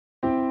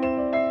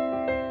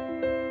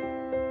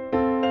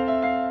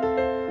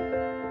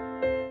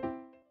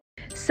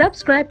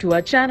Subscribe to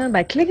our channel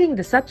by clicking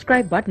the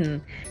subscribe button.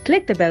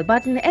 Click the bell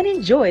button and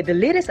enjoy the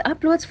latest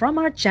uploads from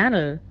our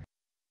channel.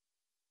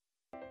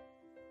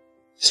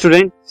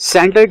 Student,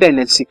 central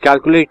tendency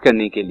calculate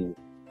करने के लिए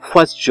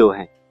first जो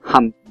है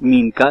हम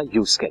mean का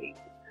use करेंगे।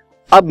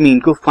 अब mean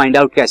को फाइंड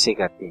आउट कैसे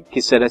करते हैं,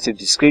 किस तरह से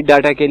डिस्क्रीट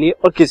डाटा के लिए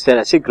और किस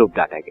तरह से ग्रुप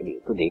डाटा के लिए,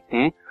 तो देखते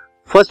हैं।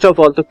 फर्स्ट ऑफ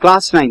ऑल तो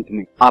क्लास 9th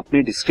में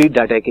आपने डिस्क्रीट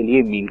डाटा के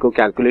लिए मीन को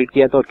कैलकुलेट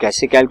किया था और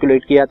कैसे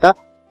कैलकुलेट किया था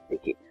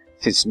देखिए।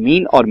 सिंस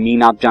मीन और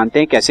मीन आप जानते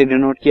हैं कैसे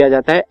डिनोट किया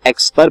जाता है,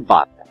 एक्स पर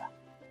बार करा।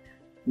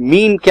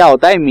 मीन क्या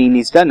होता है? Mean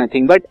is the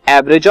nothing but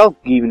average of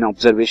given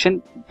observation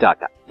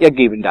data या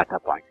गिवन डाटा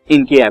पॉइंट,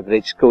 इनकी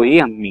एवरेज को ही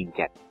हम मीन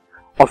कहते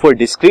हैं। और फॉर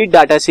डिस्क्रीट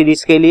डाटा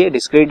सीरीज के लिए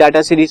डिस्क्रीट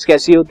डाटा सीरीज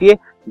कैसी होती है?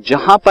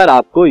 जहां पर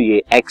आपको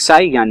ये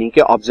एक्सआई यानी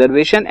कि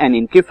ऑब्जर्वेशन एंड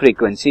इनकी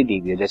फ्रीक्वेंसी दी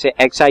हुई है। जैसे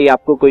एक्सआई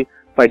आपको कोई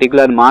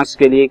पर्टिकुलर मार्क्स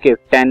के लिए कि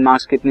 10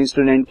 मार्क्स कितने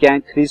स्टूडेंट के आए,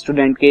 3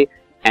 स्टूडेंट के,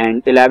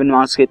 एंड 11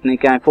 मार्क्स कितने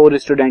के आए, 4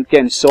 स्टूडेंट के,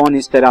 एंड सो ऑन।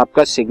 इस तरह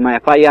आपका सिग्मा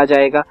एफआई आ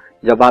जाएगा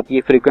जब आप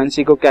ये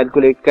फ्रीक्वेंसी को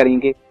कैलकुलेट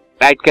करेंगे,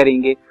 ऐड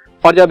करेंगे।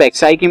 और जब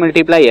एक्सआई की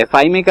मल्टीप्लाई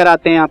एफआई में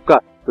कराते हैं आपका,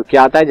 तो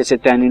क्या आता है? जैसे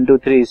 10 into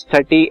 3 is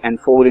 30 and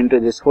 4 into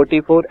this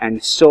 44 and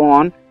so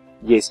on.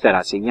 ये इस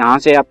तरह से यहां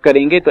से आप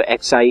करेंगे तो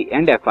एक्सआई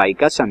एंड एफआई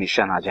का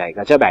समीशन आ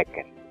जाएगा जब ऐड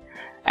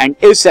करेंगे। एंड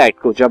इस ऐड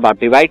को जब आप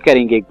डिवाइड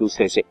करेंगे एक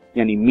दूसरे से,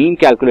 यानी मीन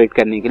कैलकुलेट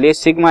करने के लिए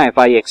सिग्मा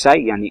एफआई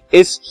एक्सआई यानी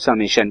इस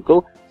समीशन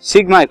को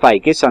सिग्मा एफआई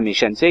के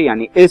समीशन से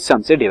यानी इस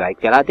सम से डिवाइड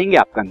करा देंगे,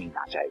 आपका मीन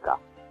आ जाएगा।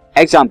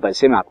 एग्जांपल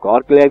से मैं आपको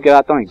और क्लियर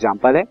कराता हूं।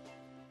 एग्जांपल है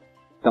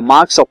the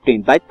marks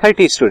obtained by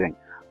 30 student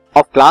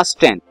of class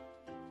 10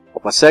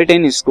 of a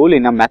certain school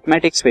in a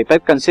mathematics paper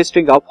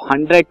consisting of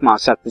 100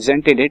 marks are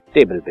presented in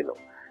table below.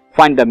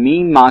 Find the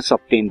mean marks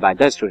obtained by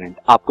the student.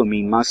 आपको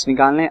mean marks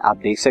निकालने हैं। आप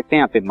देख सकते हैं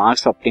यहाँ पे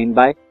marks obtained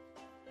by,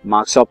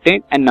 marks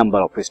obtained and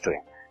number of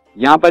student।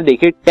 यहाँ पर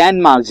देखिए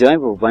 10 मार्क्स जो है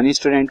वो 1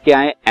 स्टूडेंट के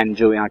आए, एंड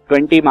जो यहाँ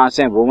 20 मार्क्स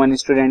हैं वो 1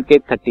 स्टूडेंट के,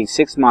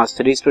 36 मार्क्स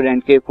 3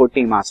 स्टूडेंट के,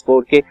 40 मार्क्स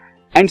 4 के,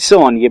 एंड सो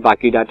ऑन। ये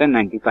बाकी डाटा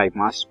 95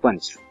 मार्क्स 1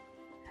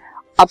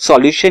 स्टूडेंट। अब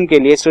सॉल्यूशन के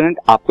लिए स्टूडेंट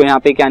आपको यहाँ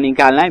पे क्या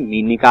निकालना है?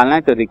 मीन निकालना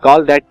है। तो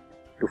recall that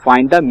to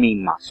find the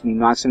mean marks, mean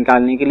marks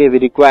निकालने के लिए we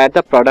require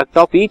the product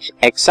of each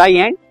XI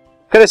and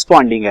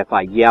corresponding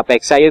FI. ये आप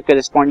एक्सआई और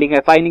करस्पॉन्डिंग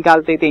एफआई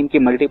निकालते थे, इनकी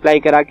मल्टीप्लाई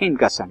करा के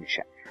इनका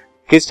समीशन।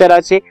 किस तरह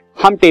से?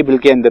 हम टेबल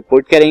के अंदर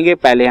पुट करेंगे,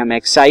 पहले हम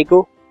एक्सआई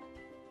को,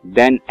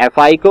 देन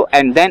एफआई को,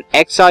 एंड देन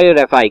एक्सआई और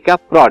एफआई का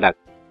प्रोडक्ट।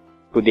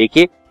 तो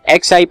देखिए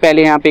एक्सआई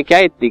पहले यहाँ पे क्या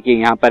है? देखिए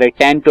यहाँ पर है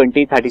 10,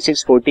 20,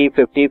 36, 40,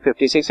 50,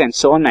 56 एंड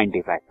सो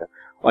 95 तक।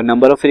 और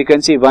नंबर ऑफ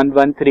फ्रीक्वेंसी 1,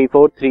 1, 3,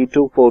 4, 3,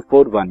 2, 4,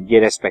 4, 1 ये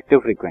रेस्पेक्टिव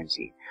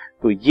फ्रीक्वेंसी।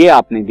 तो ये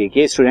आपने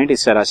देखिए स्टूडेंट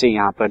इस तरह से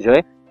यहाँ पर जो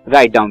है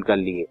राइट डाउन कर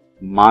लिए,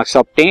 marks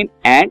obtain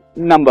and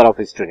number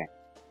of student.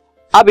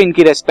 अब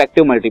इनकी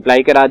रेस्पेक्टिव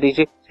मल्टीप्लाई करा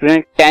दीजिए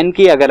स्टूडेंट। 10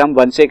 की अगर हम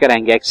 1 से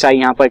कराएंगे, एक्सआई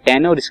यहाँ पर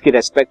 10 और इसकी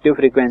रेस्पेक्टिव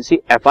फ्रीक्वेंसी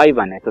एफआई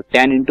 1 है, तो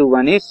 10 इंटू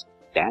 1 इज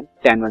 10,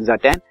 10 1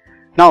 10।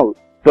 नाउ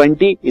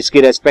 20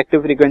 इसकी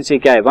रेस्पेक्टिव फ्रीक्वेंसी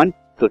क्या है? 1,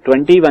 तो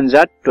 20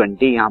 1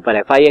 20 यहाँ पर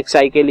एफआई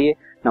एक्सआई के लिए।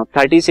 नाउ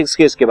 36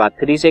 के उसके बाद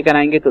 3 से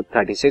कराएंगे तो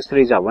 36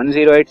 3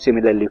 108।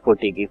 सिमिलरली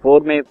 40 की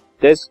 4 में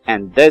दिस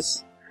एंड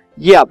दिस।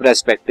 ये आप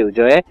रेस्पेक्टिव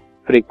जो है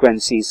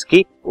फ्रीक्वेंसीज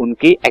की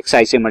उनकी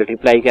एक्सआई से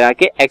मल्टीप्लाई करा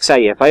के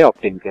एक्सआई एफआई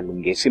ऑब्टेन कर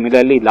लेंगे।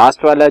 सिमिलरली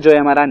लास्ट वाला जो है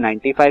हमारा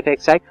 95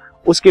 एक्सआई,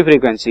 उसकी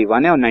फ्रीक्वेंसी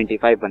 1 है और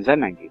 95 1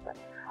 95।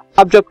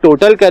 अब जब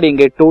टोटल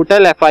करेंगे,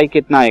 टोटल एफआई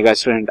कितना आएगा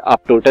स्टूडेंट?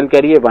 आप टोटल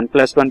करिए 1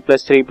 + 1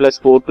 + 3 +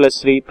 4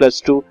 + 3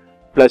 + 2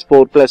 +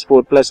 4 +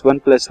 4 + 1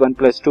 + 1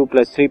 + 2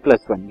 + 3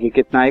 + 1, ये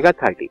कितना आएगा?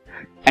 30।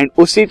 एंड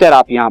उसी तरह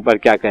आप यहाँ पर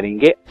क्या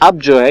करेंगे? अब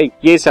जो है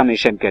ये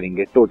समेशन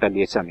करेंगे, टोटल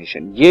ये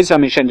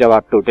समेशन जब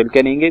आप टोटल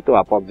करेंगे तो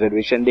आप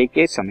ऑब्जर्वेशन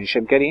देखिए,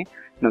 समेशन करिए।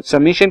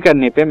 समेशन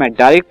करने पे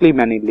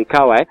मैंने लिखा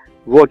हुआ है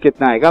वो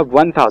कितना आएगा?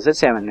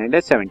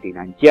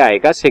 1779। क्या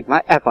आएगा?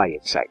 Sigma FI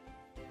XI.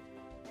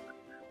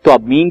 तो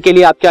अब मीन के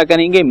लिए आप क्या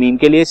करेंगे? मीन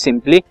के लिए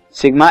सिंपली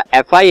सिग्मा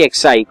एफआई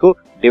एक्सआई को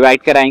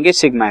डिवाइड कराएंगे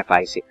सिग्मा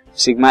एफआई से।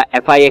 सिग्मा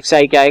एफआई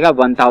एक्सआई क्या आएगा?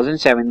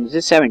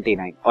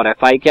 1779 और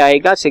एफआई क्या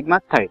आएगा? सिग्मा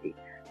 30।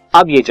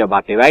 अब ये जब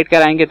आप डिवाइड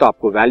कराएंगे तो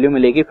आपको वैल्यू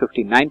मिलेगी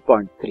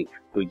 59.3।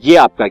 तो ये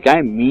आपका क्या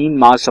है? Mean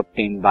marks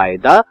obtained by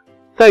the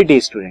 30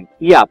 student.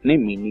 ये आपने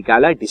मीन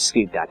निकाला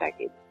डिस्क्रीट डाटा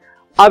के लिए।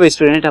 अब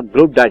स्टूडेंट हम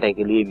ग्रुप डाटा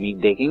के लिए मीन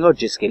देखेंगे और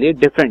जिसके लिए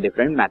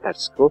डिफरेंट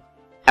मेथड्स को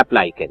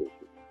अप्लाई करेंगे।